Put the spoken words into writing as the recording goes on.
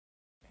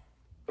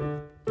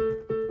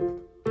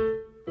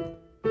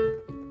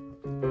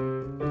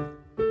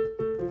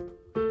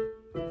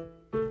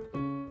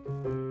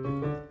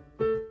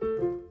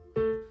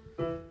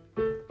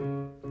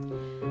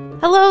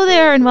Hello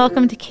there, and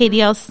welcome to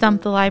KDL's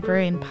Stump the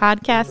Librarian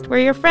podcast,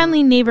 where your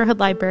friendly neighborhood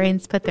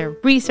librarians put their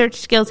research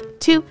skills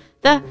to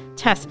the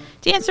test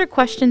to answer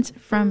questions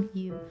from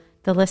you,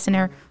 the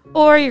listener,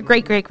 or your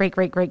great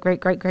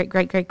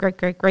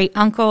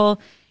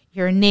uncle,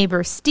 your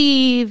neighbor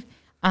Steve,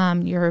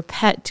 your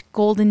pet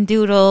golden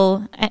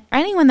doodle,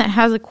 anyone that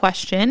has a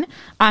question.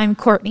 I'm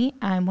Courtney.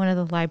 I'm one of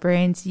the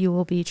librarians you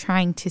will be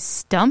trying to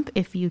stump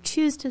if you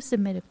choose to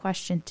submit a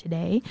question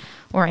today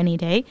or any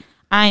day.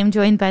 I am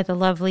joined by the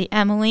lovely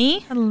Emily.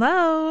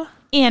 Hello.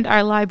 And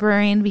our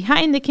librarian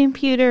behind the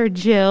computer,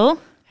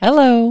 Jill.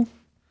 Hello.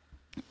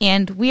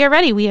 And we are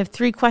ready. We have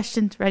 3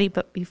 questions ready,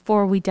 but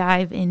before we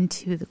dive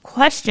into the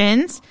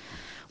questions,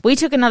 we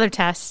took another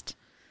test.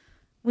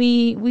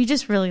 We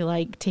just really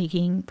like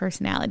taking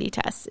personality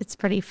tests. It's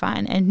pretty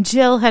fun. And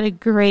Jill had a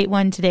great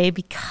one today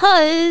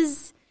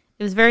because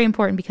it was very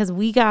important because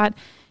we got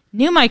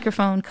new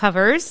microphone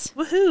covers.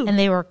 Woohoo. And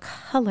they were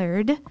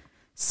colored.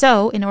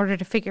 So in order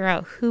to figure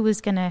out who was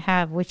going to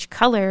have which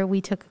color, we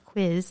took a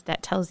quiz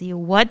that tells you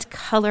what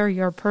color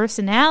your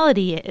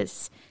personality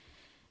is.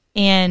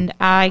 And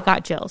I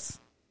got Jill's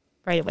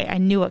right away. I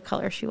knew what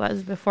color she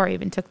was before I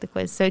even took the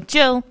quiz. So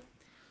Jill,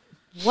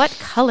 what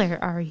color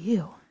are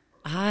you?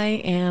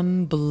 I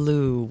am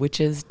blue,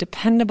 which is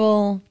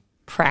dependable,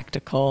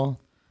 practical,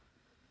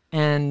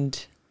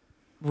 and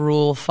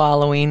rule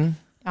following.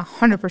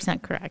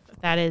 100% correct.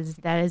 That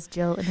is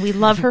Jill. And we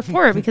love her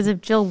for it because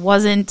if Jill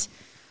wasn't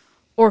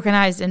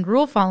organized and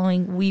rule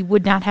following, we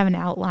would not have an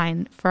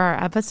outline for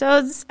our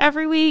episodes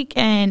every week,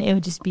 and it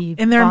would just be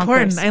and they're bonkers.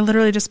 Important. I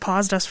literally just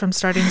paused us from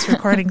starting this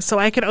recording so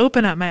I could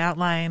open up my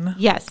outline.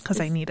 Yes, because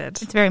I need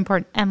it. It's very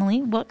important.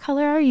 Emily, what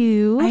color are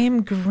you? I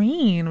am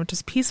green, which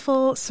is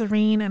peaceful,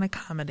 serene, and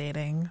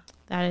accommodating.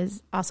 That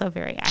is also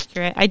very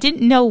accurate. I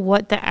didn't know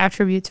what the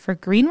attributes for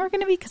green were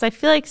going to be because I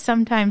feel like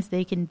sometimes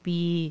they can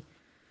be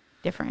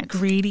different.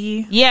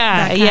 Greedy.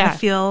 Yeah, that kind of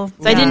feel.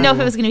 So I didn't know if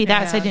it was going to be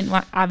that, so I Yeah. didn't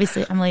want,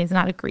 obviously Emily is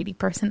not a greedy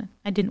person.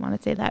 I didn't want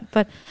to say that.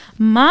 But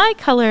my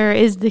color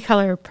is the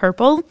color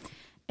purple,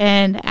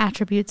 and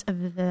attributes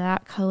of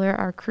that color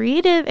are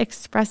creative,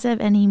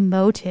 expressive, and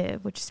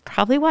emotive, which is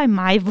probably why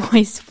my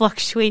voice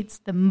fluctuates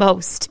the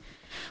most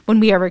when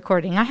we are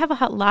recording. I have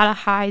a lot of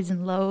highs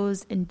and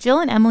lows, and Jill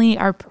and Emily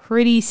are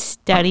pretty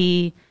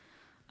steady.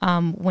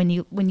 When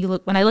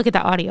I look at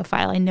the audio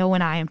file, I know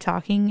when I am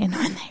talking and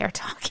when they are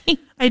talking.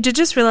 I did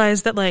just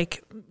realize that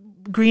like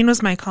green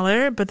was my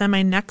color, but then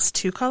my next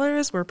 2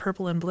 colors were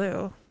purple and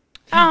blue.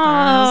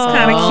 Oh,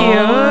 Kind of cute.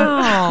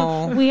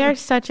 Oh. We are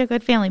such a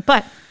good family.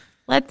 But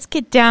let's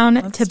get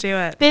down to do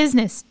it.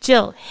 business.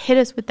 Jill, hit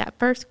us with that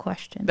first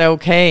question.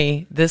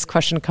 Okay, this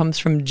question comes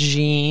from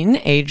Jean,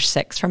 age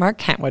 6, from our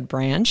Kentwood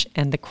branch.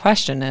 And the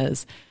question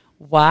is,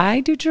 why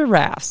do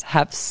giraffes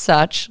have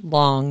such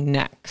long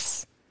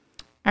necks?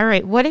 All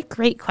right, what a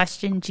great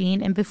question,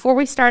 Jean. And before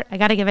we start, I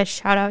got to give a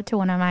shout out to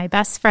one of my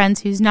best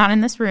friends who's not in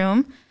this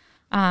room.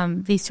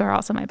 These 2 are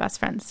also my best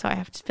friends, so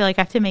I feel like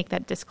I have to make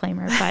that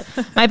disclaimer. But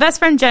my best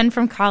friend Jen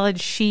from college,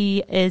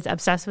 she is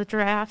obsessed with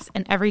giraffes,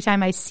 and every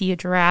time I see a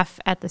giraffe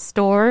at the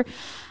store,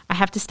 I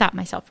have to stop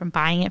myself from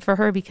buying it for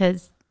her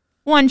because,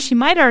 1, she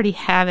might already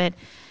have it,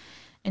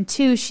 and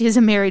 2, she is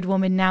a married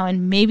woman now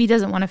and maybe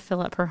doesn't want to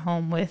fill up her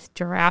home with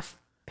giraffe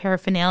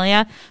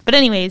paraphernalia. But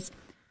anyways,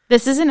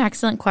 this is an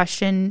excellent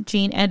question,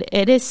 Jean, and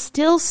it is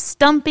still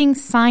stumping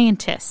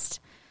scientists.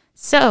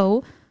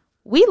 So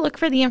we look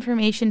for the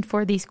information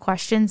for these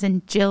questions,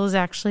 and Jill is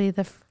actually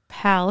the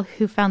pal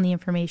who found the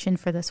information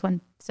for this one.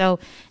 So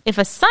if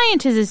a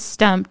scientist is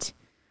stumped,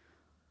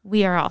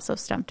 we are also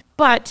stumped.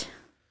 But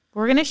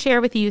we're going to share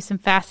with you some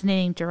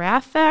fascinating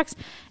giraffe facts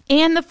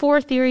and the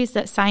 4 theories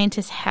that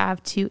scientists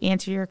have to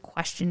answer your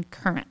question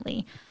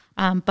currently.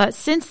 But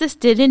since this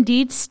did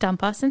indeed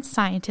stump us and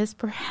scientists,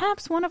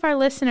 perhaps one of our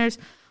listeners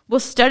will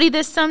study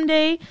this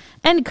someday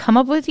and come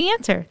up with the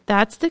answer.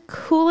 That's the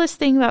coolest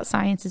thing about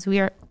science is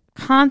we are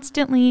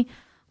constantly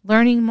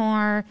learning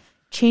more,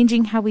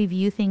 changing how we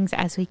view things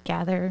as we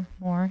gather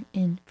more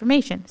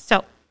information.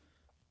 So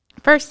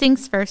first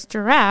things first,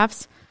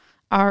 giraffes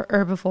are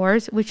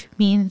herbivores, which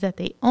means that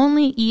they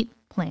only eat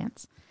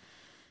plants.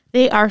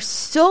 They are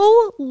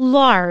so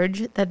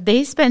large that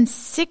they spend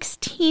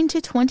 16 to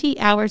 20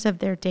 hours of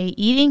their day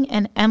eating.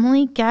 And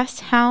Emily,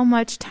 guess how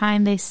much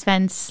time they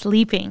spend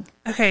sleeping?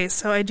 Okay,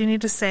 so I do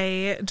need to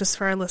say, just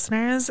for our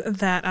listeners,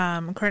 that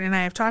Courtney and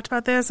I have talked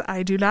about this.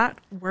 I do not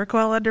work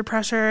well under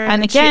pressure.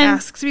 And again, she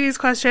asks me these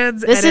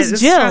questions. This and is it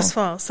Jill.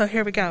 Stressful. So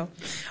here we go.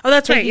 Oh,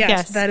 that's Take right. a Yes,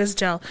 guess. that is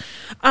Jill.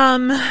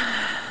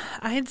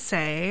 I'd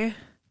say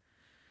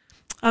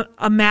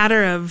a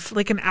matter of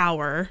like an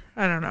hour.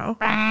 I don't know.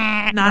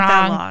 Not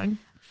that long.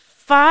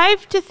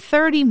 5 to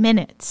 30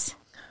 minutes.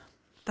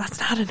 That's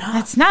not enough.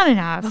 That's not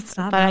enough. That's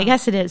not but I enough.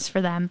 guess it is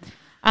for them.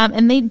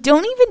 And they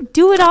don't even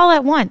do it all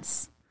at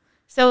once.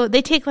 So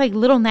they take like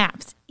little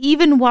naps,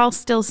 even while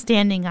still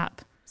standing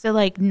up. So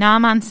like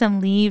nom on some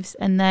leaves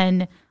and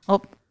then,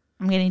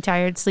 I'm getting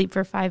tired, sleep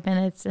for 5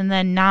 minutes, and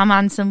then nom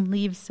on some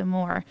leaves some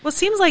more. Well, it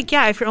seems like,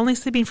 if you're only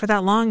sleeping for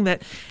that long,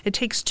 that it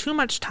takes too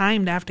much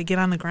time to have to get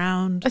on the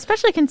ground.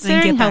 Especially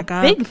considering how back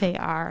up. big they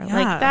are. Yeah.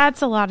 Like,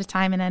 that's a lot of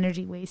time and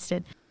energy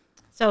wasted.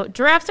 So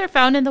giraffes are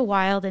found in the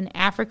wild in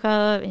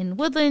Africa, in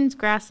woodlands,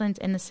 grasslands,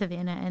 and the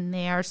savanna. And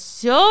they are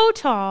so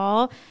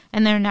tall,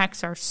 and their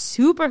necks are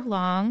super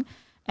long.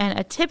 And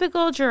a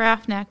typical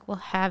giraffe will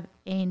have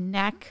a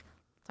neck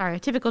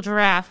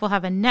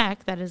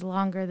that is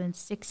longer than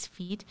 6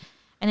 feet,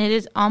 and it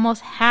is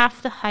almost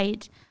half the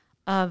height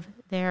of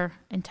their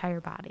entire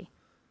body.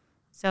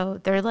 So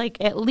they're like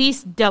at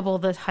least double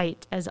the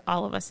height as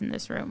all of us in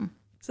this room.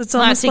 So it's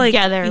almost like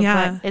together,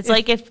 but it's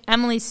like if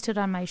Emily stood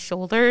on my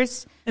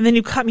shoulders. And then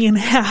you cut me in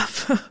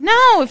half.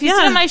 No, if you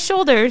stood on my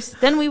shoulders,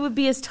 then we would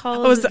be as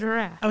tall as a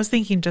giraffe. I was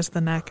thinking just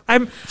the neck. I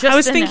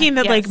was thinking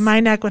that like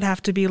my neck would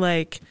have to be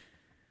like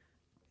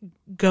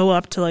go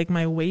up to like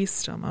my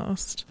waist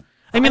almost.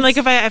 I mean, like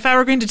if I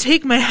were going to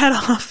take my head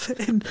off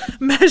and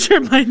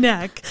measure my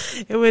neck,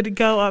 it would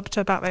go up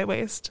to about my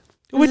waist,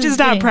 which is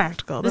not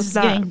practical. This is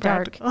getting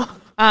dark. So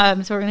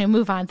we're going to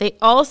move on. They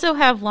also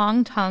have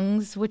long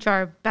tongues, which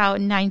are about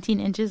 19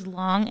 inches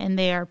long, and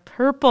they are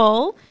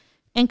purple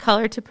in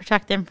color to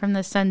protect them from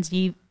the sun's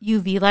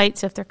UV light.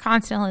 So if they're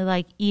constantly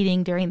like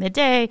eating during the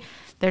day,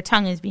 their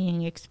tongue is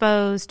being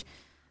exposed.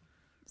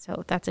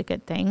 So that's a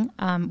good thing.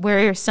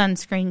 Wear your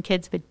sunscreen,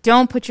 kids, but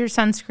don't put your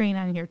sunscreen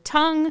on your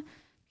tongue,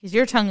 because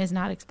your tongue is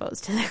not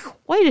exposed to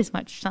quite as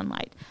much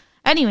sunlight.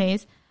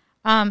 Anyways,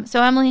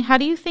 so Emily, how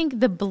do you think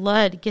the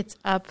blood gets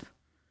up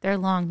their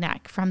long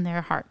neck from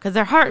their heart? Because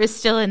their heart is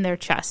still in their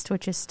chest,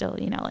 which is still,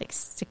 like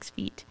 6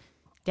 feet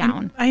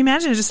down. I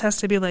imagine it just has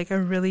to be like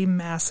a really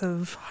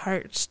massive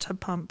heart to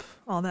pump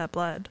all that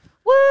blood.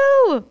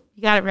 Woo!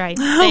 You got it right.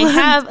 They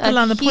have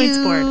a points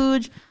board.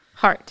 Huge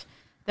heart.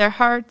 Their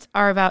hearts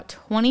are about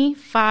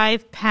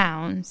 25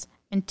 pounds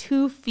and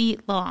 2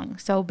 feet long,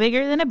 so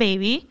bigger than a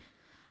baby.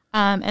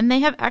 And they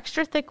have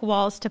extra thick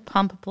walls to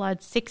pump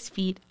blood 6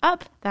 feet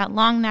up that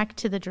long neck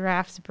to the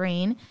giraffe's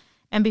brain.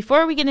 And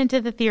before we get into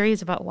the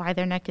theories about why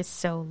their neck is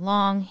so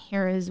long,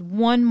 here is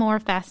one more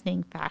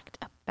fascinating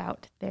fact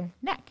about their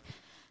neck.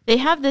 They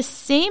have the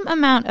same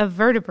amount of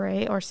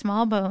vertebrae or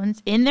small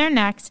bones in their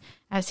necks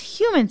as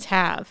humans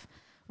have.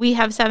 We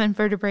have 7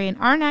 vertebrae in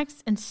our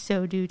necks, and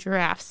so do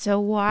giraffes. So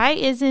why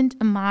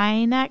isn't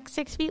my neck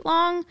 6 feet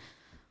long?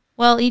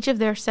 Well, each of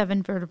their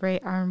 7 vertebrae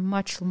are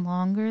much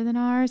longer than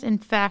ours. In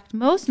fact,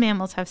 most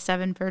mammals have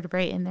 7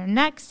 vertebrae in their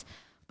necks,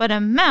 but a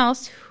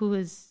mouse, who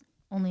is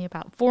only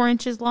about 4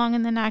 inches long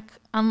in the neck,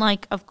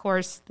 unlike, of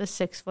course, the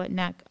 6-foot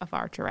neck of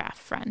our giraffe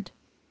friend.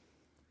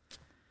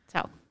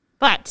 So,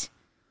 but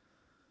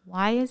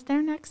why is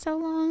their neck so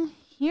long?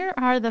 Here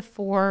are the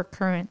 4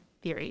 current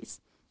theories.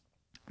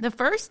 The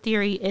first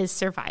theory is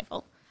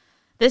survival.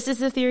 This is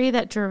the theory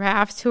that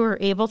giraffes who are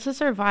able to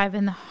survive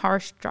in the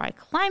harsh, dry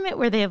climate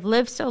where they have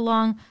lived so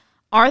long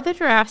are the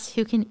giraffes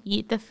who can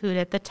eat the food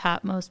at the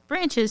topmost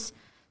branches.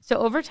 So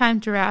over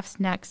time, giraffes'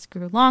 necks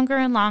grew longer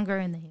and longer,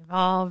 and they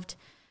evolved.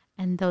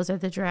 And those are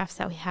the giraffes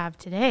that we have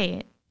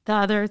today. The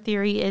other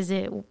theory is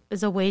it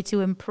is a way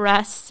to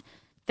impress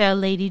the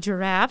lady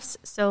giraffes.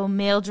 So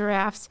male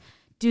giraffes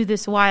do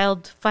this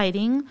wild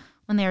fighting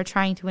when they are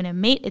trying to win a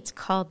mate. It's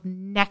called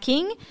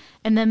necking.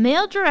 And the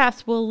male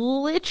giraffes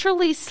will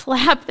literally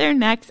slap their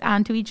necks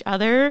onto each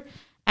other.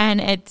 And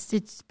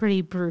it's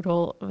pretty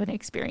brutal of an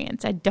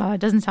experience. It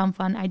doesn't sound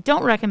fun. I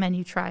don't recommend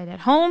you try it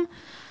at home.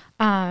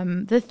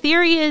 The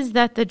theory is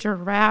that the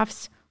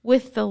giraffes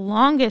with the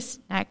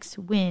longest necks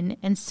win,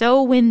 and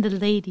so win the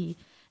lady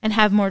and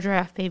have more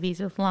giraffe babies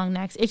with long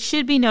necks. It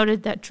should be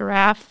noted that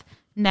giraffe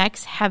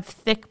necks have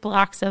thick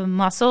blocks of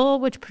muscle,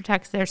 which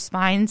protects their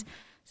spines.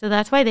 So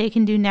that's why they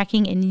can do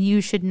necking and you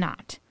should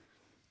not.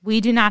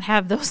 We do not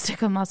have those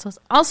thick of muscles.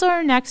 Also,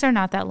 our necks are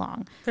not that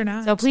long. They're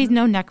not. So please,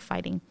 no neck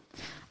fighting.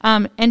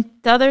 And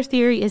the other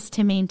theory is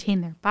to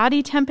maintain their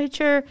body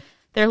temperature.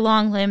 Their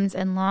long limbs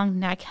and long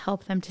neck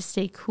help them to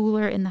stay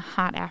cooler in the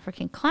hot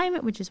African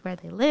climate, which is where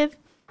they live.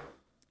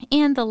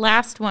 And the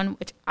last one,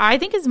 which I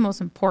think is the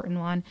most important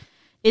one,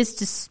 is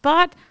to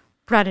spot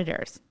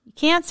predators. You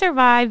can't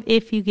survive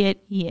if you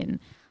get eaten.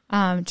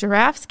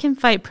 Giraffes can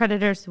fight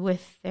predators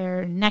with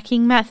their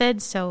necking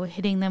method, so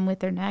hitting them with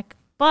their neck,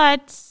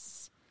 but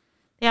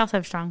they also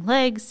have strong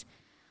legs.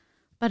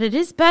 But it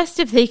is best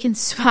if they can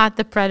spot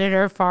the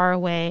predator far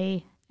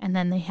away, and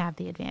then they have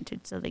the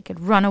advantage. So they could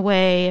run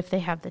away if they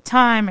have the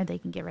time, or they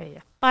can get ready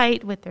to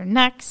fight with their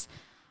necks.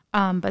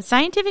 But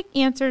scientific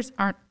answers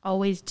aren't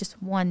always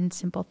just one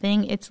simple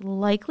thing. It's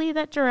likely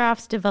that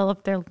giraffes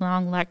developed their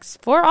long legs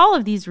for all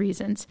of these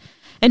reasons,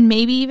 and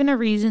maybe even a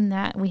reason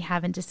that we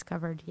haven't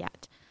discovered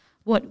yet.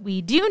 What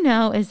we do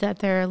know is that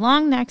their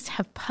long necks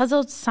have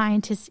puzzled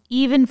scientists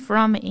even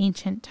from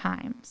ancient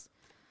times.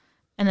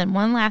 And then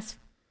one last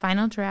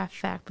final giraffe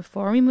fact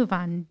before we move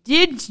on.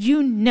 Did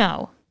you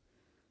know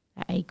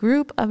that a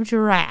group of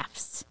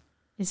giraffes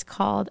is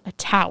called a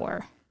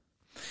tower?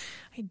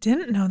 I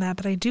didn't know that,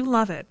 but I do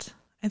love it.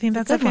 I think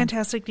that's a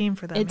fantastic name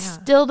for them. It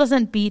still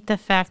doesn't beat the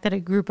fact that a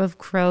group of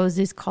crows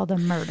is called a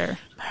murder.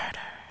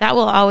 That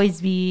will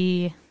always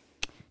be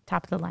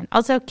top of the line.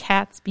 Also,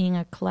 cats being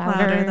a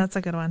clouder. That's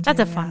a good one, too. That's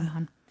a fun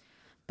one.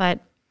 But,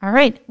 all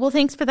right. Well,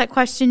 thanks for that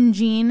question,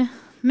 Jean.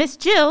 Miss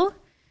Jill,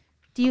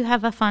 do you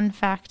have a fun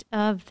fact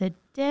of the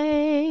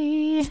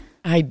day?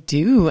 I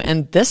do.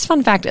 And this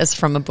fun fact is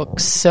from a book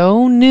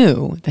so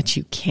new that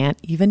you can't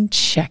even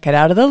check it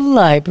out of the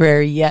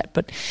library yet,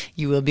 but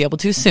you will be able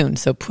to soon.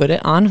 So put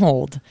it on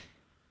hold.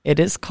 It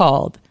is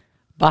called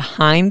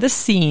Behind the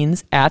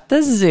Scenes at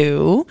the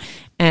Zoo.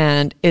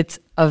 And it's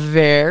a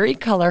very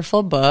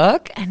colorful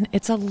book. And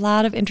it's a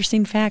lot of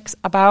interesting facts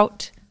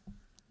about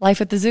life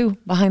at the zoo,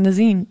 behind the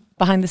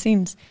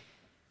scenes.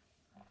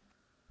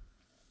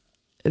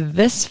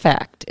 This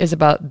fact is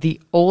about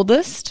the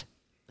oldest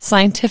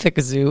scientific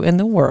zoo in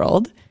the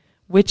world,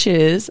 which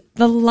is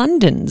the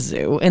London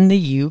Zoo in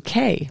the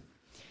UK.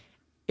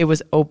 It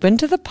was opened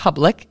to the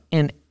public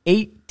in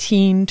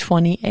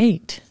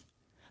 1828.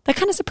 That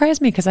kind of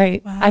surprised me because I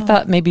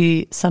thought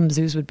maybe some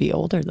zoos would be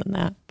older than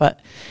that,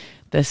 but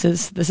this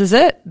is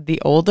it,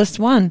 the oldest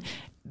one.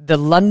 The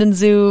London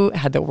Zoo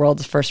had the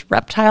world's first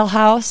reptile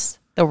house,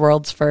 the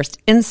world's first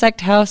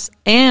insect house,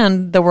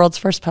 and the world's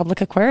first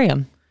public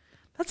aquarium.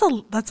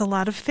 That's a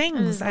lot of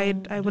things. I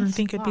wouldn't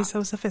think it'd be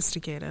so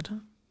sophisticated.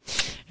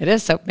 It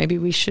is. So maybe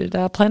we should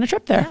plan a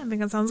trip there. Yeah, I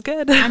think that sounds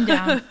good. I'm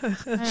down.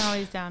 I'm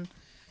always down.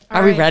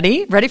 Are we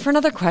ready? Ready for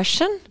another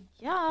question?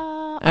 Yeah.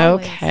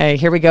 Always. Okay,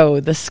 here we go.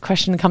 This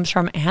question comes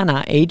from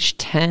Anna, age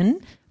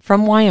 10,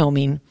 from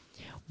Wyoming.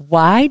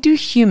 Why do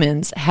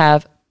humans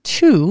have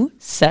 2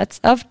 sets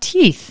of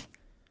teeth?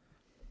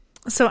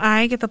 So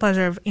I get the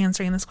pleasure of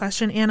answering this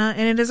question, Anna,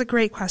 and it is a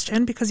great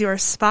question because you are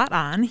spot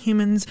on.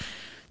 Humans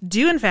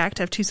do, in fact,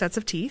 have 2 sets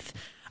of teeth.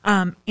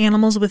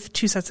 Animals with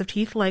 2 sets of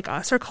teeth, like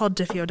us, are called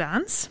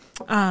diphyodonts.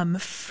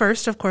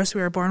 First, of course,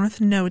 we were born with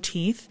no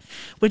teeth,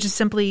 which is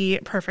simply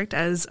perfect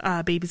as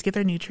babies get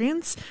their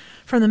nutrients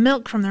from the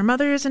milk from their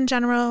mothers in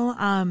general.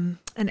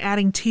 And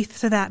adding teeth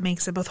to that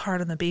makes it both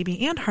hard on the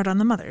baby and hard on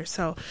the mother.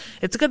 So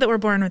it's good that we're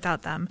born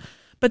without them.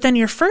 But then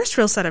your first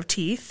real set of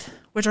teeth,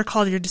 which are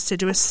called your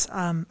deciduous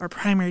or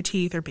primary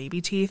teeth or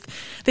baby teeth,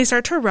 they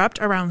start to erupt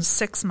around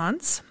 6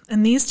 months.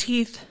 And these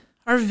teeth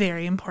are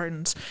very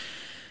important.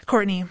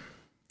 Courtney,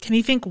 can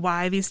you think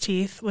why these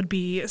teeth would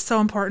be so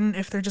important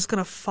if they're just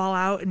going to fall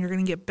out and you're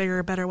going to get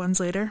bigger, better ones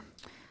later?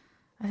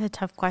 That's a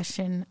tough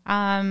question.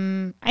 I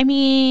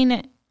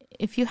mean,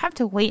 if you have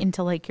to wait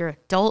until like your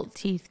adult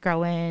teeth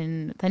grow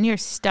in, then you're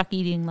stuck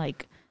eating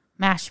like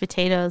mashed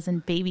potatoes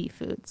and baby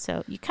food.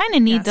 So you kind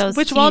of need those.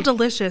 Which, teeth. while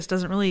delicious,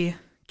 doesn't really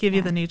give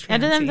you the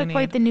nutrients. It doesn't have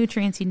quite the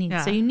nutrients you need.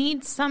 Yeah. So you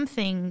need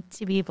something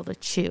to be able to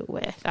chew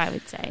with, I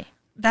would say.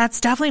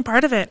 That's definitely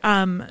part of it.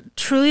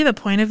 Truly, the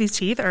point of these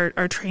teeth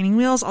are training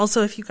wheels.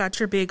 Also, if you got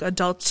your big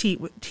adult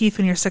teeth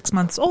when you're 6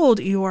 months old,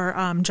 your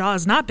jaw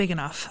is not big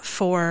enough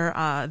for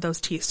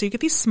those teeth. So you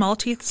get these small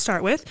teeth to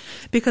start with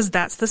because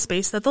that's the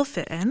space that they'll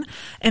fit in.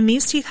 And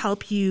these teeth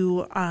help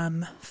you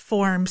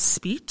form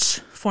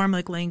speech, form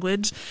like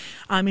language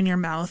in your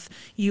mouth.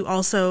 You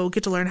also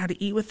get to learn how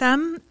to eat with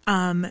them.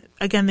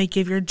 Again, they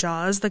give your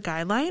jaws the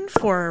guideline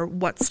for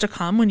what's to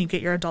come when you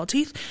get your adult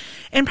teeth.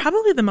 And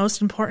probably the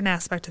most important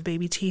aspect of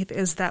baby teeth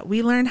is that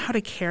we learn how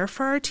to care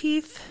for our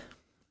teeth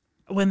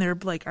when they're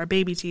like our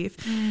baby teeth.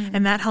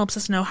 And that helps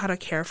us know how to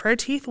care for our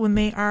teeth when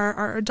they are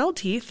our adult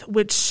teeth,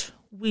 which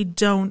we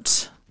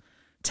don't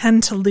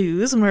tend to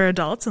lose when we're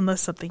adults unless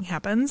something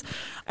happens.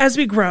 As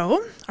we grow,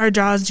 our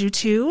jaws do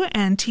too,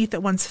 and teeth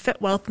that once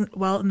fit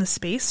well in the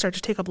space start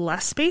to take up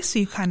less space, so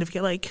you kind of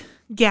get like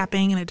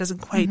gapping and it doesn't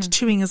quite,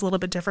 chewing is a little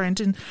bit different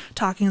and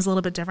talking is a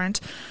little bit different.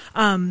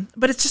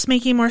 But it's just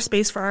making more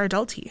space for our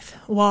adult teeth.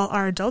 While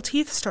our adult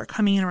teeth start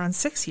coming in around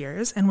 6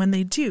 years, and when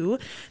they do,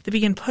 they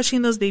begin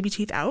pushing those baby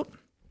teeth out.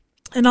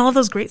 And all of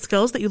those great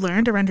skills that you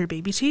learned around your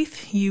baby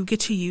teeth, you get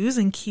to use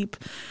and keep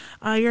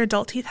your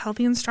adult teeth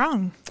healthy and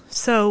strong.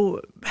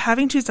 So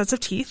having 2 sets of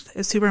teeth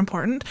is super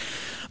important.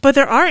 But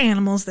there are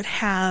animals that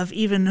have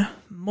even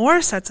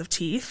more sets of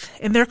teeth,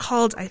 and they're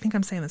called, I think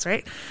I'm saying this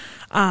right,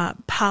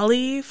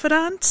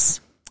 polyphodonts.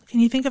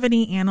 Can you think of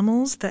any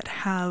animals that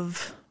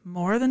have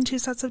more than 2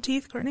 sets of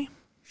teeth, Courtney?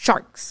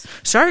 Sharks.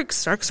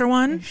 Sharks are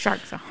one.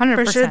 Sharks, 100%.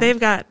 For sure, they've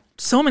got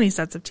so many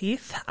sets of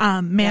teeth.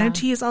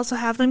 Manatees also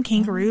have them,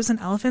 kangaroos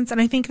and elephants.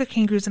 And I think the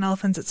kangaroos and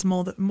elephants, it's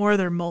more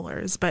their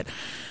molars, but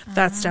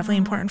that's definitely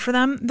important for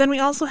them. Then we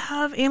also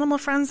have animal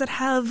friends that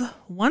have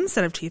 1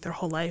 set of teeth their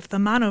whole life, the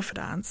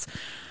monophodonts.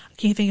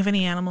 Can you think of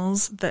any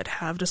animals that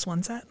have just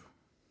 1 set?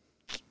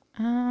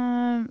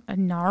 A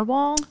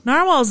narwhal?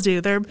 Narwhals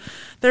do.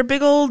 They're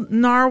big old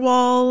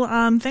narwhal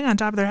thing on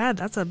top of their head.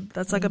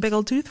 That's like a big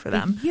old tooth for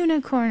them. The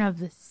unicorn of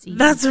the sea.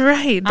 That's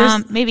right.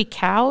 Maybe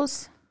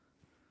cows?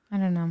 I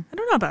don't know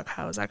about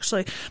cows,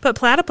 actually. But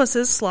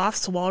platypuses,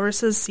 sloths,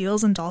 walruses,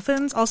 seals, and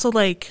dolphins, also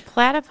like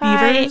platypi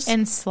beavers.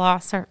 And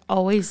sloths are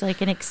always like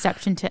an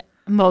exception to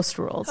most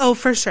rules. Oh,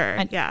 for sure.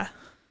 Yeah.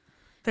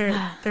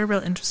 They're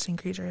real interesting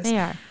creatures. They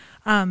are.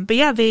 But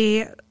yeah,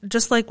 they,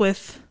 just like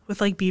with with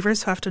like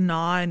beavers who have to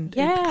gnaw and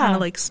kind of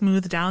like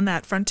smooth down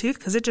that front tooth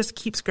because it just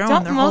keeps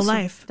growing their whole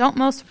life. Don't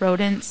most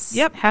rodents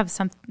have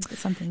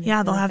something?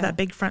 Yeah, they'll have that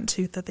big front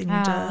tooth that they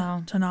need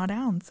to gnaw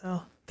down.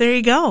 So there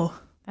you go.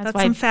 That's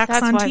some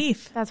facts on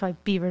teeth. That's why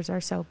beavers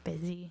are so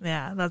busy.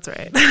 Yeah, that's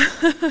right.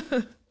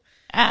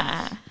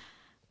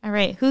 All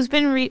right. Who's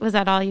been was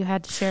that all you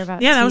had to share about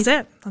teeth? Yeah, that was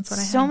it. That's what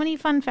I had. So many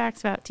fun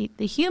facts about teeth.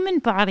 The human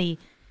body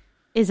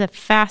is a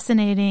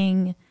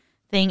fascinating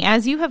thing,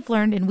 as you have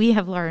learned and we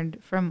have learned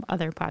from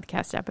other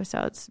podcast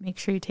episodes. Make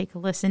sure you take a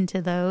listen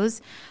to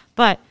those.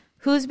 But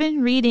who's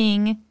been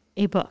reading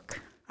a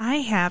book? I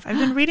have. I've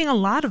been reading a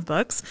lot of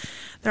books.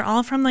 They're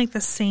all from like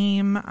the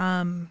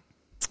same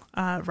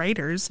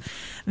writers.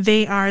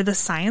 They are the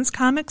Science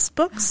Comics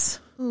books.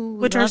 Ooh,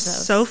 which are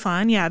so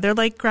fun. Yeah, they're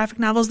like graphic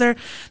novels. They're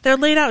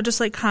laid out just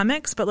like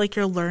comics, but like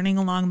you're learning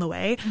along the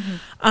way.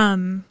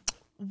 Mm-hmm.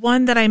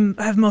 One that I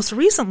have most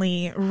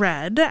recently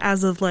read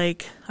as of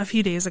like a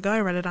few days ago,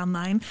 I read it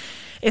online.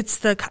 It's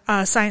the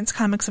Science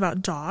Comics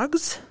about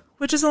dogs,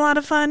 which is a lot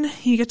of fun.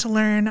 You get to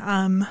learn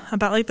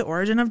about like the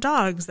origin of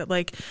dogs, that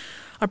like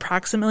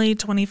approximately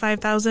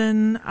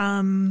 25,000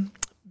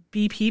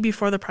 BP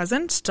before the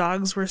present,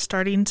 dogs were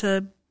starting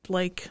to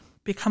like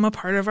become a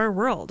part of our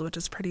world, which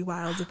is pretty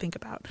wild to think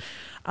about.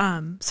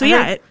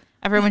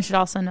 Everyone should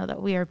also know that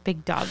we are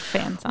big dog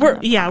fans.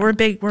 We're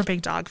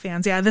big dog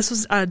fans. Yeah, this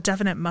was a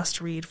definite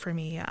must read for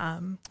me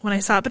when I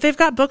saw it. But they've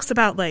got books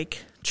about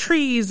like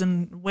trees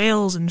and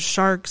whales and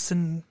sharks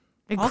and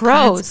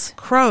crows.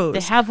 Crows.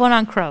 They have one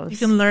on crows. You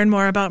can learn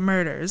more about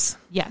murders.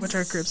 Yes, which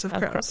are groups of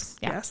crows.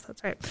 Yeah. Yes,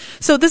 that's right.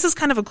 So this is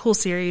kind of a cool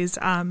series.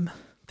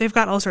 They've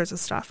got all sorts of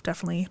stuff.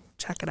 Definitely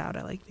check it out.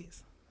 I like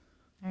these.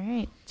 All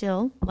right,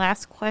 Jill.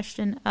 Last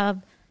question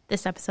of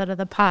this episode of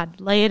the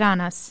pod. Lay it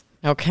on us.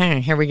 Okay,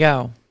 here we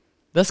go.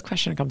 This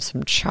question comes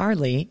from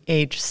Charlie,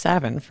 age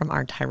 7, from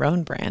our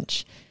Tyrone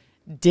branch.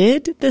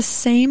 Did the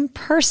same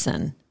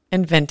person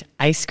invent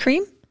ice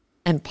cream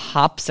and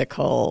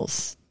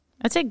popsicles?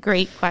 That's a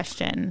great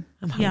question.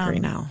 I'm hungry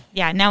now.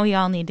 Yeah, now we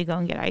all need to go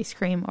and get ice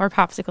cream or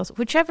popsicles,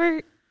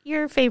 whichever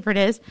your favorite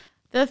is.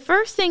 The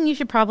first thing you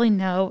should probably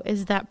know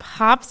is that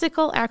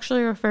popsicle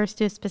actually refers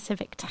to a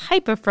specific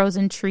type of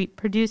frozen treat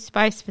produced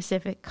by a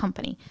specific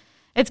company.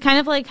 It's kind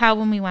of like how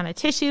when we want a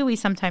tissue, we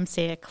sometimes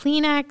say a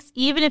Kleenex,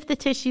 even if the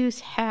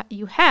tissues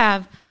you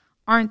have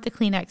aren't the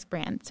Kleenex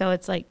brand. So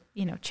it's like,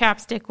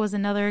 Chapstick was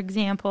another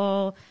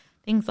example,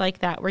 things like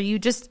that, where you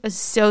just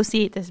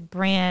associate this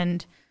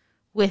brand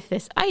with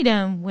this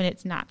item when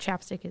it's not.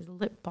 Chapstick is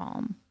lip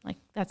balm. Like,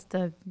 that's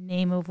the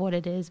name of what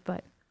it is,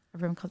 but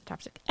everyone calls it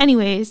chapstick.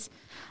 Anyways,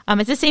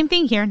 it's the same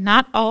thing here.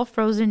 Not all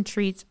frozen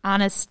treats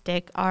on a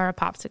stick are a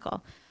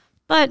popsicle.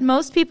 But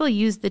most people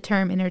use the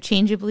term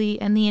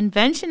interchangeably, and the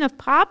invention of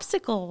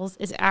popsicles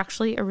is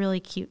actually a really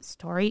cute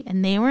story,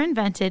 and they were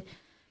invented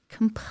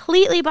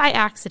completely by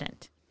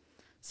accident.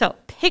 So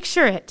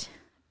picture it.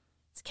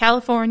 It's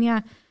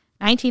California,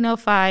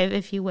 1905,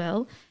 if you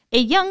will. A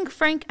young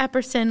Frank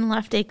Epperson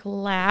left a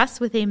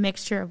glass with a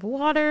mixture of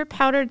water,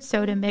 powdered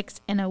soda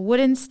mix, and a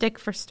wooden stick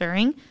for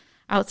stirring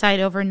outside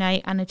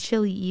overnight on a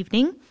chilly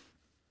evening.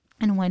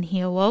 And when he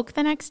awoke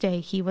the next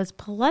day, he was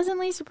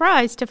pleasantly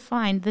surprised to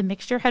find the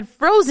mixture had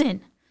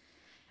frozen.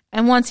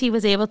 And once he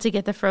was able to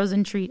get the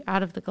frozen treat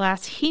out of the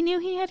glass, he knew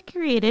he had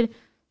created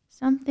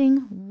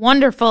something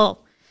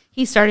wonderful.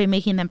 He started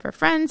making them for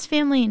friends,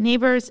 family, and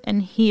neighbors,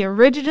 and he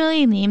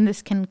originally named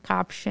this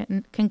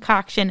concoction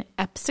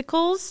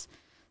Epsicles,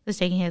 was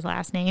taking his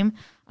last name.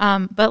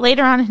 But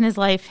later on in his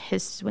life,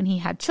 when he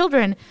had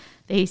children,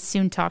 they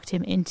soon talked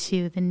him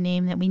into the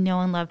name that we know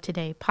and love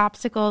today,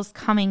 Popsicles,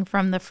 coming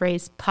from the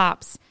phrase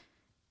pops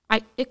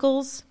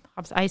icicles.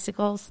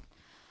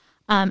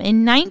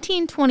 In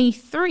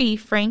 1923,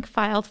 Frank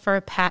filed for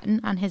a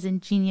patent on his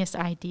ingenious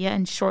idea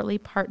and shortly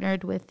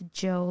partnered with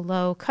Joe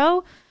Low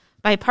Co.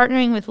 By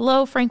partnering with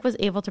Low, Frank was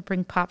able to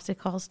bring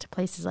popsicles to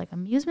places like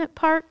amusement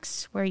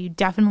parks, where you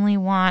definitely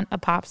want a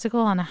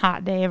popsicle on a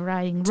hot day of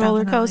riding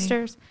roller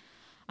coasters.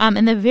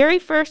 And the very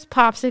first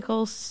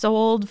popsicle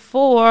sold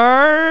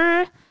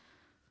for,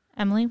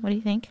 Emily, what do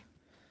you think?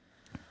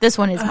 This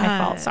one is my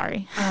fault,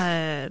 sorry.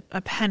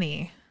 A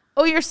penny.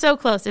 Oh, you're so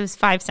close. It was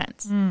 5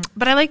 cents.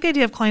 But I like the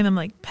idea of calling them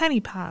like penny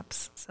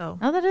pops. So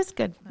that is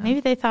good. Maybe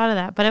they thought of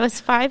that. But it was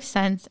 5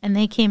 cents, and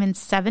they came in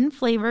 7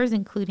 flavors,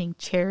 including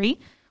cherry,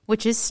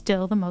 which is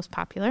still the most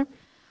popular.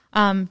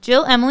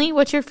 Jill, Emily,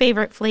 what's your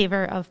favorite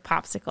flavor of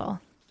popsicle?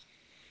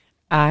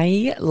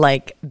 I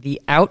like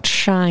the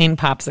Outshine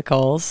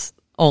popsicles,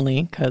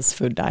 only because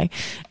food dye.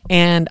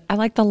 And I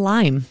like the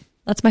lime.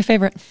 That's my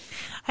favorite.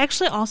 I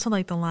actually also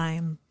like the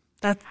lime.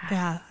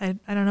 I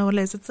don't know what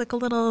it is. It's like a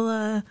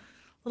little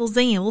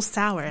zingy, a little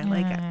sour. I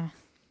like it.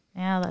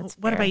 Yeah, that's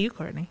What fair. about you,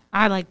 Courtney?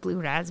 I like blue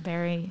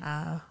raspberry.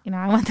 I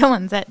want the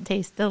ones that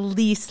taste the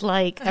least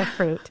like a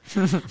fruit.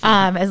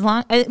 As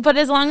long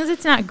as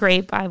it's not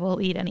grape, I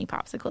will eat any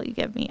popsicle you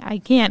give me. I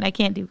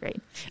can't do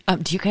grape.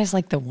 Do you guys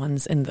like the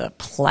ones in the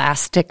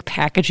plastic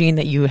packaging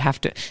that you have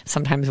to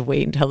sometimes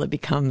wait until it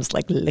becomes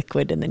like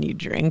liquid and then you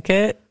drink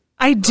it?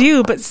 I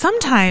do, but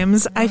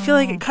sometimes I feel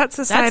like it cuts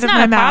the side of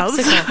my mouth.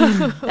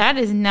 That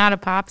is not a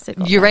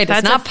popsicle. You're right.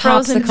 It's not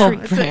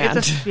popsicle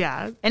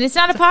brand. And it's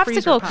not a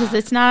popsicle because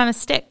it's not on a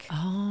stick.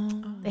 Oh.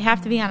 They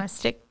have to be on a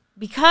stick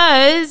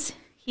because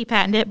he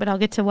patented it, but I'll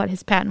get to what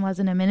his patent was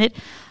in a minute.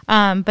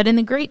 But in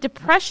the Great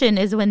Depression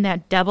is when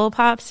that double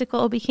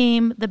popsicle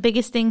became the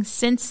biggest thing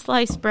since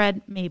sliced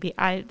bread. Maybe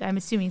I'm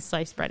assuming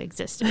sliced bread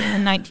existed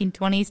in the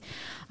 1920s.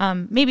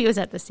 Maybe it was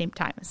at the same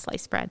time as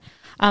sliced bread.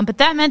 But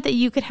that meant that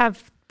you could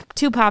have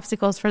 2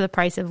 popsicles for the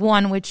price of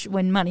one, which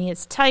when money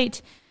is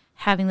tight,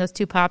 having those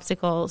 2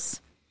 popsicles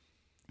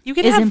you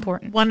can is have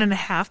important.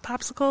 1.5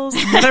 popsicles.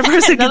 Another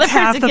person gets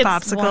half the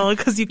popsicle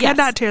because you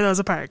cannot tear those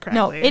apart correctly.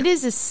 No, it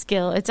is a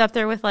skill. It's up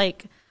there with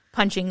like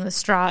punching the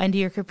straw into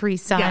your Capri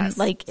Sun. Yes,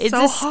 like it's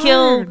so a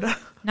skill hard.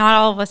 Not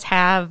all of us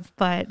have,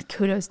 but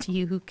kudos to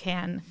you who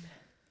can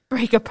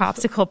break a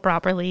popsicle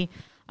properly.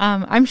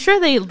 I'm sure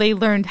they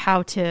learned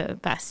how to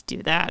best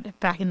do that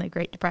back in the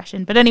Great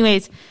Depression. But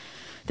anyways,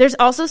 there's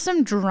also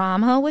some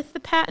drama with the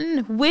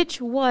patent,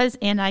 which was,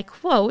 and I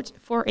quote,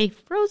 for a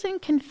frozen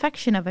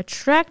confection of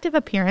attractive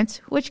appearance,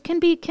 which can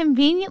be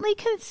conveniently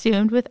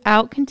consumed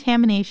without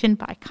contamination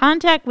by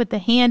contact with the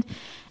hand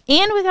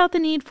and without the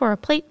need for a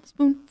plate,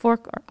 spoon,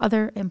 fork, or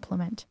other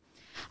implement.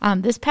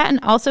 This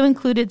patent also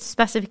included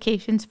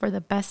specifications for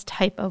the best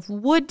type of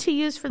wood to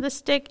use for the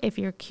stick. If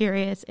you're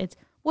curious, it's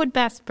wood,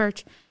 bass,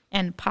 birch,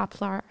 and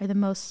poplar are the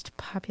most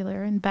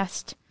popular and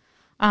best.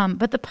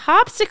 But the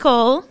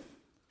popsicle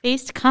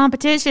faced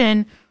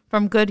competition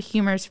from Good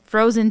Humor's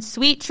frozen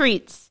sweet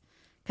treats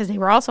because they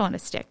were also on a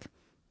stick.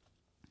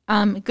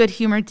 Good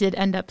Humor did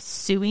end up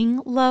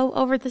suing Lowe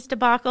over this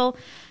debacle,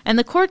 and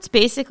the courts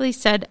basically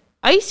said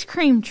ice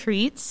cream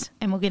treats,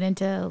 and we'll get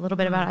into a little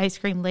bit about ice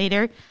cream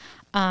later,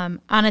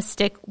 on a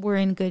stick were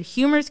in Good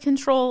Humor's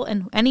control,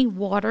 and any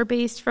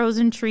water-based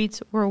frozen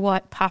treats were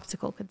what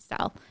Popsicle could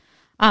sell.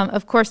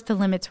 Of course, the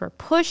limits were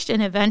pushed,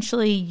 and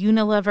eventually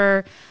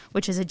Unilever,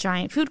 which is a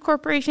giant food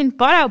corporation,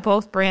 bought out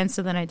both brands,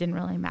 so then it didn't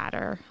really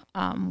matter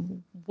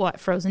what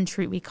frozen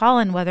treat we call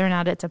and whether or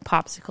not it's a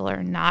popsicle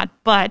or not.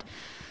 But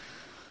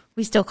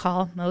we still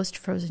call most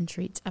frozen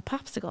treats a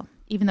popsicle,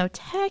 even though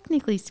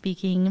technically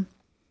speaking,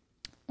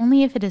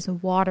 only if it is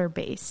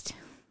water-based.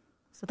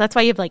 So that's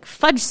why you have like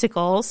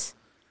fudgesicles.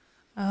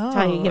 That's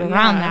how you get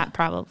around that,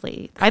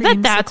 probably. I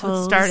bet that's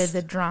what started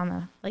the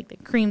drama, like the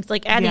creams,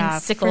 like adding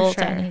sickle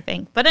to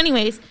anything. But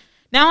anyways,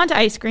 now on to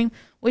ice cream,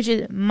 which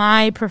is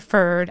my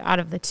preferred out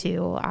of the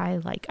two. I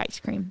like ice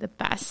cream the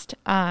best.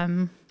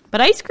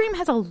 But ice cream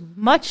has a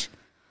much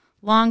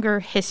longer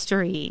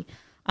history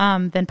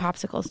than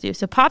popsicles do.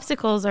 So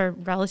popsicles are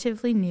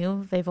relatively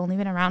new. They've only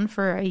been around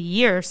for a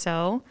year or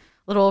so,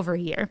 a little over a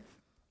year.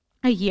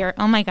 A year.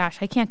 Oh my gosh,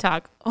 I can't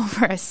talk.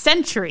 Over a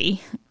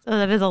century. So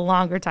that is a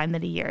longer time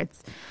than a year.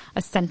 It's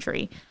a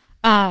century.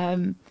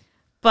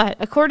 But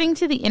according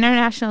to the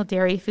International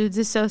Dairy Foods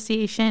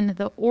Association,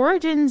 the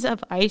origins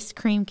of ice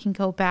cream can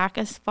go back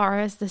as far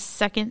as the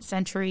 2nd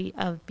century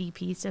of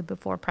BP, so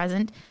before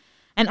present.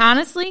 And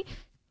honestly,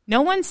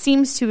 no one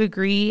seems to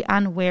agree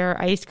on where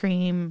ice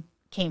cream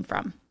came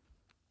from.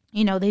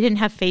 You know, they didn't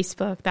have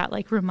Facebook that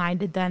like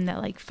reminded them that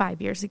like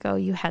 5 years ago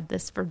you had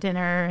this for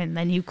dinner, and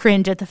then you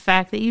cringe at the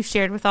fact that you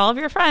shared with all of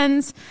your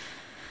friends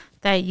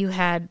that you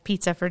had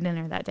pizza for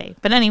dinner that day.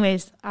 But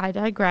anyways, I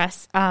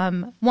digress.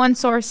 One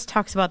source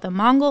talks about the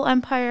Mongol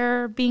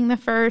Empire being the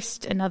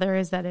first. Another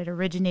is that it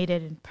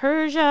originated in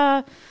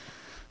Persia.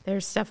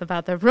 There's stuff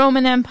about the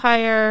Roman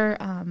Empire.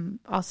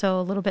 Also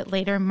a little bit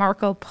later,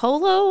 Marco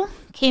Polo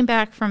came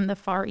back from the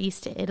Far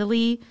East to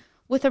Italy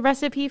with a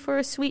recipe for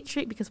a sweet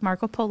treat, because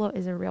Marco Polo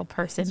is a real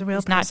person. He's a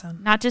real person.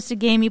 Not just a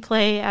game you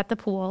play at the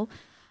pool.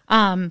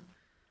 And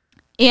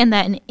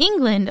that in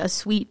England, a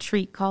sweet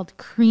treat called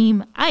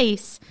cream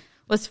ice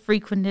was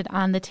frequented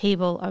on the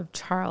table of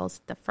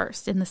Charles I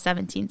in the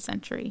 17th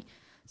century.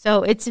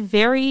 So it's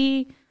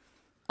very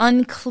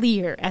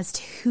unclear as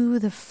to who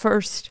the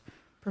first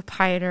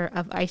proprietor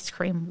of ice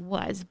cream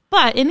was.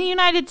 But in the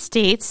United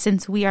States,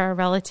 since we are a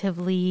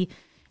relatively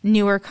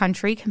newer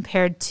country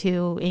compared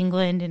to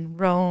England and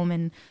Rome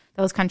and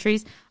those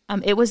countries,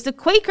 it was the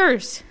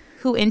Quakers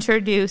who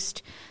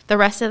introduced the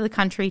rest of the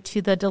country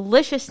to the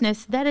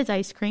deliciousness that is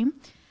ice cream.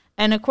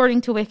 And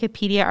according to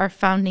Wikipedia, our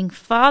founding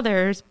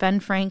fathers, Ben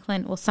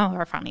Franklin, well, some of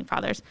our founding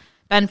fathers,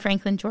 Ben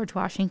Franklin, George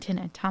Washington,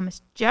 and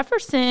Thomas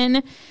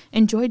Jefferson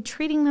enjoyed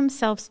treating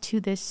themselves to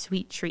this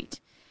sweet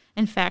treat.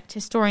 In fact,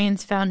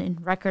 historians found in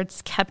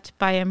records kept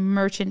by a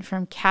merchant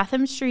from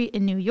Chatham Street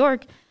in New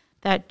York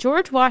that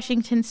George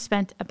Washington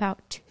spent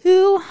about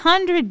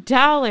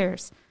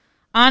 $200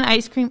 on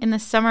ice cream in the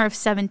summer of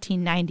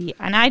 1790.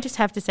 And I just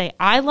have to say,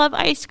 I love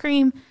ice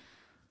cream,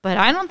 but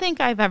I don't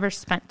think I've ever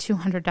spent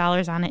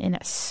 $200 on it in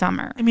a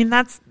summer. I mean,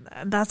 that's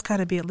got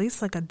to be at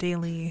least like a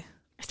daily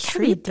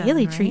treat. It's a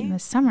daily treat in the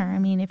summer. I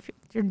mean, if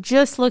you're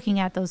just looking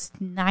at those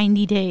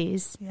 90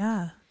 days,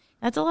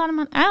 that's a lot of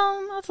money.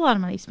 That's a lot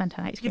of money spent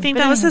on ice cream. You think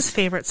that was his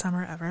favorite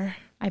summer ever?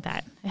 I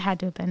bet. It had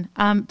to have been.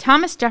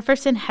 Thomas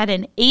Jefferson had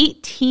an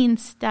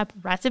 18-step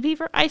recipe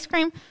for ice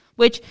cream,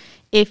 which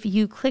if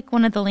you click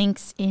one of the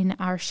links in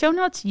our show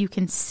notes, you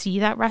can see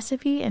that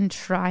recipe and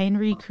try and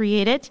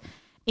recreate it.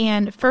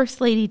 And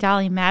First Lady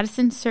Dolly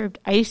Madison served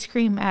ice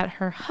cream at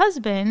her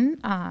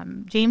husband,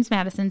 James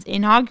Madison's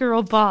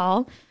inaugural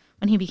ball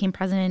when he became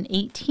president in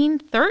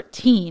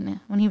 1813,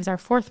 when he was our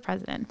fourth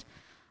president.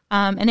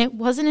 And it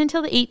wasn't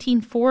until the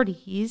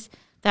 1840s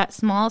that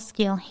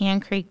small-scale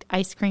hand-cranked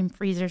ice cream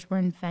freezers were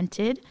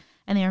invented,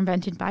 and they were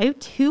invented by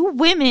two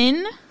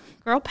women,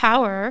 girl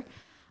power,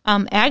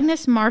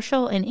 Agnes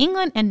Marshall in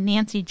England and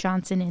Nancy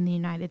Johnson in the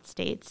United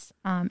States.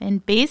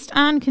 And based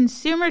on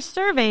consumer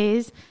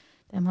surveys,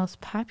 the most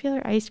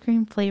popular ice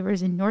cream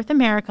flavors in North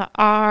America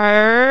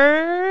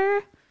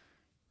are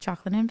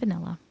chocolate and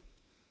vanilla.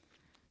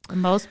 The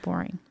most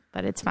boring,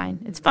 but it's fine.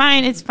 It's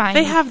fine.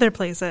 They have their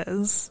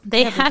places.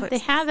 They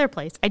have their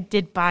place. I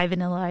did buy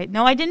vanilla.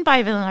 No, I didn't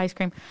buy vanilla ice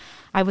cream.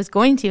 I was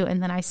going to,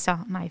 and then I saw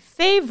my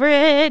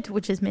favorite,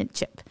 which is mint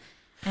chip.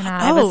 And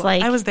I was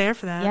like, I was there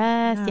for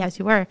that. Yes,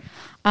 you were.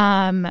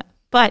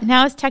 But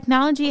now as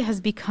technology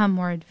has become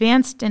more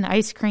advanced and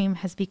ice cream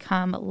has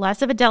become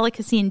less of a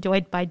delicacy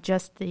enjoyed by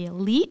just the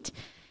elite,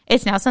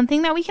 it's now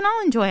something that we can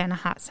all enjoy on a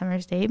hot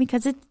summer's day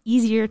because it's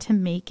easier to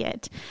make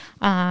it.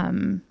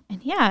 And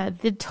yeah,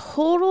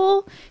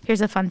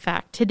 here's a fun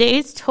fact.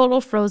 Today's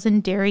total frozen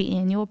dairy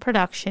annual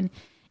production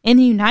in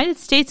the United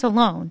States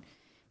alone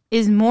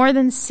is more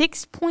than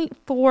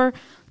 6.4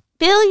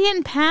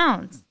 billion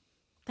pounds.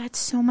 That's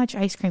so much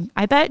ice cream.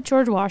 I bet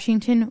George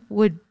Washington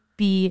would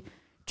be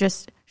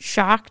just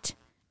shocked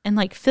and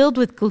like filled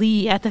with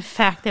glee at the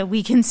fact that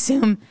we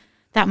consume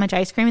that much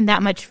ice cream and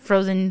that much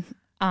frozen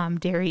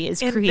dairy is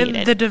created.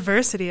 And the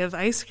diversity of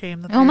ice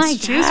cream that there's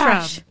to choose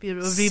from. It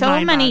would be so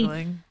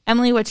many.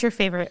 Emily, what's your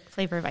favorite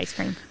flavor of ice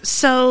cream?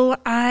 So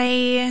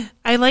I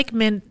like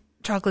mint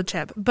chocolate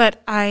chip,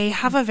 but I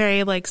have a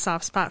very like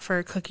soft spot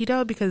for cookie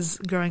dough because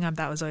growing up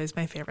that was always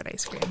my favorite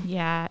ice cream.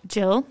 Yeah.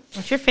 Jill,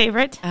 what's your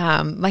favorite?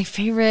 My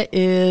favorite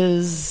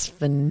is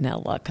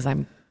vanilla because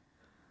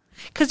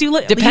you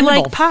like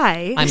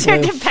pie. I'm You're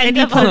and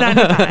you put it on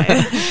your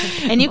pie.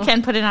 And you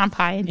can put it on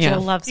pie. And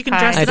Jill loves pie. You can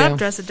dress it up,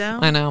 dress it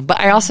down. I know.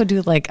 But I also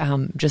do like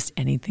just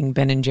anything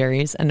Ben and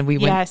Jerry's. And we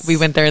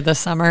went there this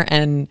summer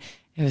and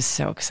it was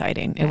so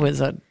exciting. It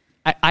was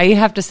I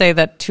have to say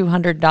that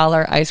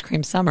 $200 ice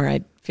cream summer,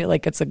 I feel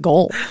like it's a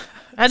goal.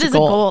 That's a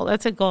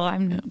goal.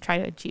 I'm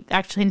trying to achieve.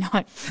 Actually, no,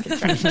 I'm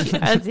trying to achieve.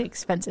 That's an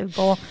expensive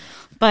goal.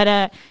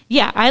 But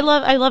I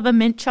love a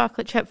mint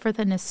chocolate chip for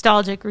the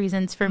nostalgic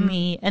reasons for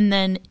me. And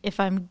then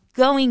if I'm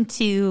going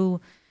to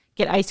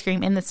get ice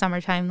cream in the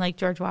summertime, like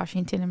George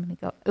Washington, I'm going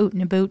to go out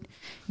and about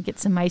and get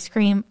some ice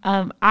cream.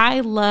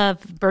 I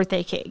love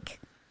birthday cake.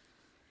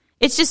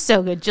 It's just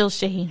so good. Jill's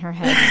shaking her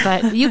head,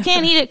 but you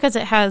can't eat it because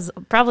it has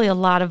probably a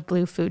lot of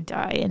blue food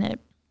dye in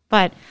it.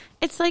 But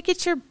it's like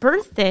it's your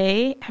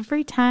birthday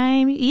every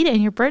time you eat it,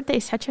 and your birthday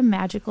is such a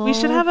magical day. We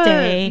should have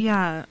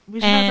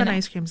an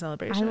ice cream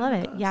celebration. I love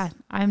it. Yeah,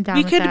 I'm down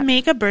with that. We could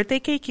make a birthday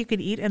cake you could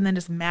eat and then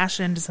just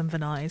mash it into some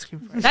vanilla ice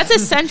cream. That's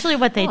essentially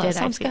what they did,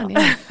 I feel.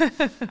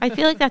 I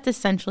feel like that's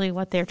essentially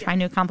what they're trying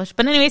to accomplish.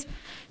 But anyways,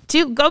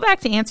 to go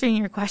back to answering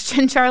your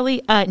question,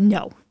 Charlie,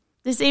 no.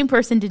 The same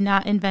person did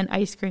not invent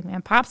ice cream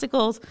and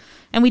popsicles,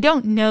 and we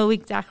don't know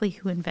exactly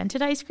who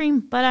invented ice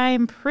cream, but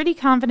I'm pretty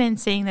confident in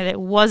saying that it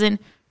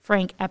wasn't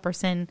Frank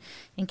Epperson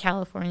in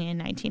California in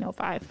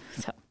 1905.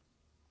 So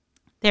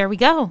there we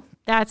go.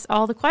 That's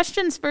all the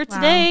questions for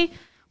today. Wow.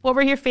 What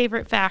were your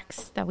favorite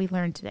facts that we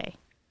learned today?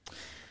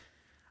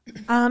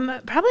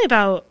 Probably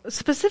about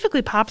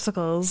specifically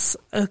popsicles,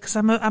 because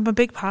I'm a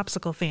big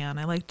popsicle fan.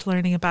 I liked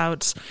learning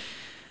about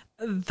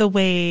the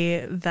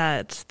way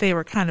that they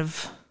were kind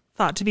of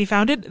thought to be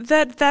founded.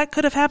 That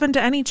could have happened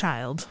to any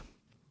child.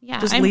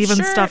 Yeah, just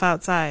leaving stuff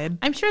outside.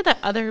 I'm sure that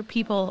other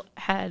people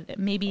had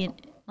maybe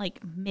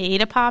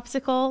made a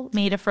popsicle,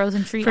 made a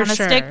frozen treat on a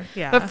stick.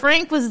 Yeah. But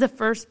Frank was the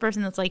first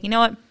person that's like, you know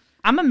what?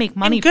 I'm going to make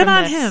money from this. Good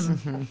on him.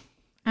 Mm-hmm.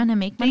 I'm going to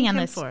make money on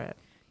this. For it.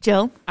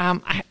 Jill?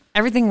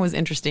 Everything was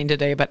interesting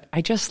today, but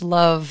I just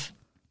love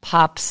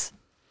Pop's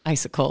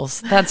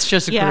icicles. That's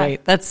just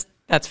great. That's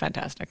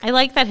fantastic. I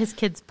like that his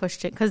kids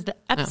pushed it because the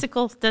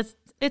epsicle,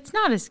 it's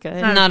not as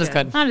good. Not as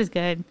good. Not as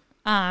good.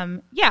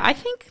 I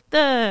think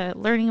the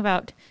learning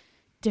about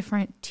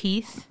different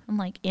teeth and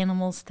like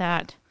animals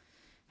that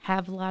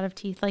have a lot of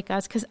teeth like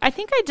us, because I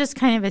think I just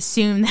kind of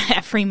assumed that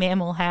every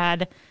mammal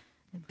had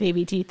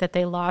baby teeth, that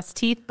they lost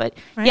teeth, but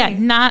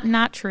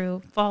not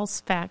true.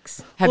 False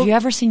facts. Have you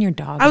ever seen your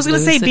dog? I was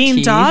going to say, being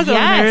teeth? Dog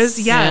owners,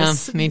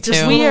 yes. Yeah, me too.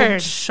 Just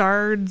weird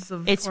shards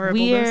of it's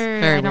horribleness.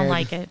 Weird. I don't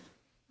like it.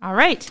 All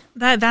right.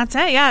 That's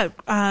it.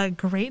 Yeah.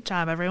 Great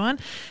job, everyone.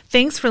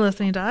 Thanks for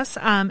listening to us.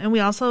 And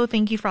we also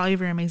thank you for all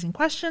of your amazing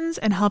questions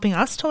and helping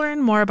us to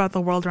learn more about the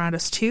world around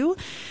us too.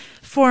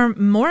 For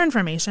more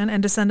information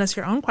and to send us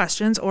your own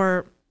questions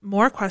or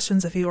more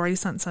questions if you already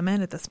sent some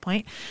in at this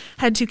point,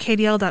 head to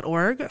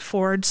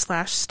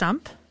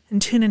kdl.org/stump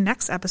and tune in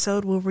next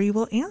episode where we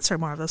will answer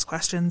more of those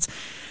questions.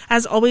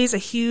 As always, a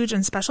huge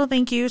and special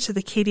thank you to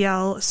the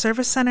KDL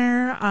Service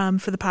Center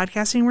for the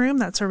podcasting room.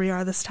 That's where we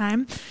are this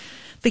time.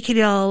 the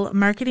KDL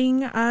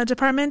marketing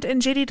department,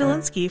 and JD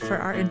Dolinsky for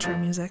our intro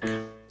music.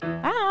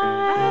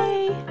 Bye.